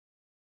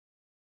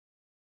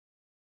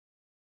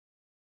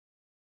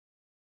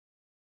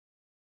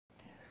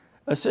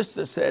A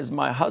sister says,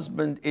 my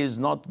husband is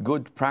not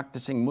good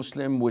practicing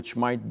Muslim, which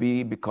might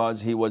be because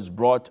he was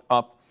brought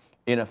up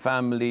in a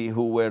family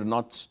who were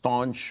not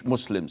staunch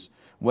Muslims.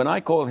 When I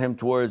call him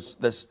towards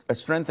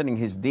strengthening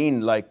his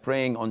deen, like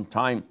praying on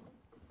time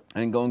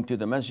and going to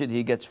the masjid,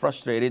 he gets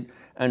frustrated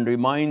and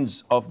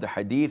reminds of the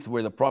hadith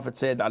where the Prophet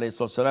said,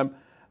 ﷺ,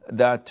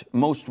 that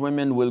most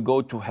women will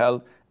go to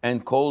hell,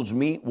 and calls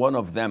me one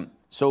of them.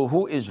 So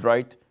who is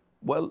right?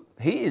 Well,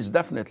 he is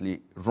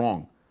definitely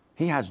wrong.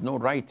 He has no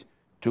right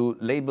to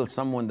label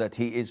someone that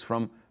he is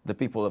from the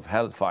people of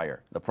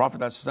hellfire. The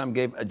Prophet ﷺ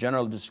gave a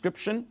general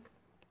description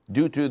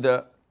due to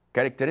the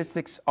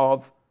characteristics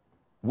of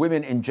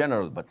women in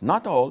general, but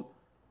not all.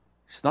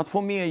 It's not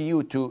for me or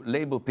you to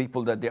label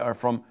people that they are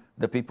from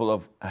the people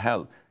of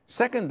hell.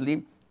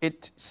 Secondly,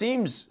 it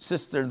seems,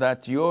 sister,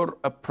 that your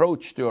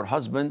approach to your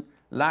husband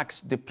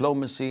lacks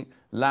diplomacy,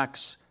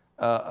 lacks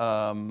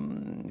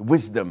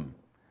wisdom.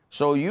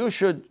 So you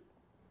should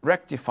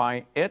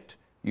rectify it.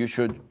 You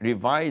should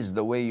revise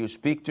the way you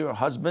speak to your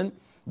husband,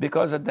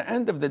 because at the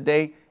end of the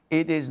day,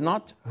 it is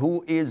not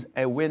who is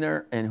a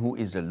winner and who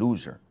is a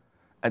loser.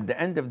 At the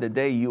end of the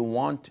day, you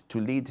want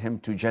to lead him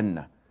to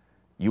Jannah.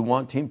 You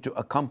want him to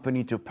accompany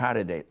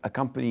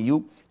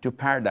you to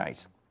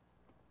paradise.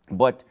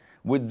 But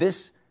with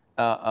this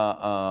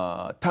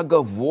tug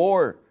of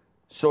war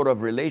sort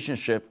of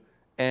relationship,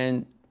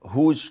 and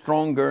who's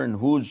stronger and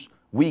who's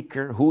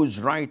weaker, who's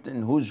right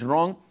and who's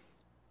wrong,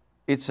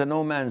 it's a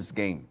no man's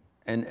game.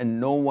 And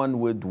no one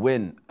would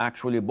win.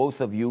 Actually,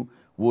 both of you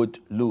would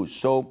lose.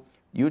 So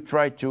you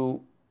try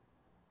to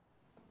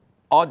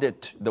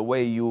audit the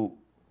way you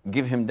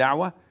give him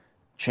da'wah,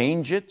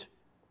 change it,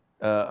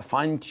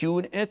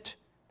 fine-tune it,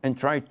 and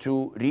try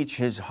to reach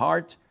his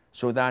heart,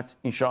 so that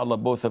inshallah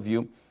both of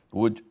you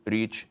would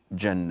reach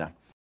Jannah.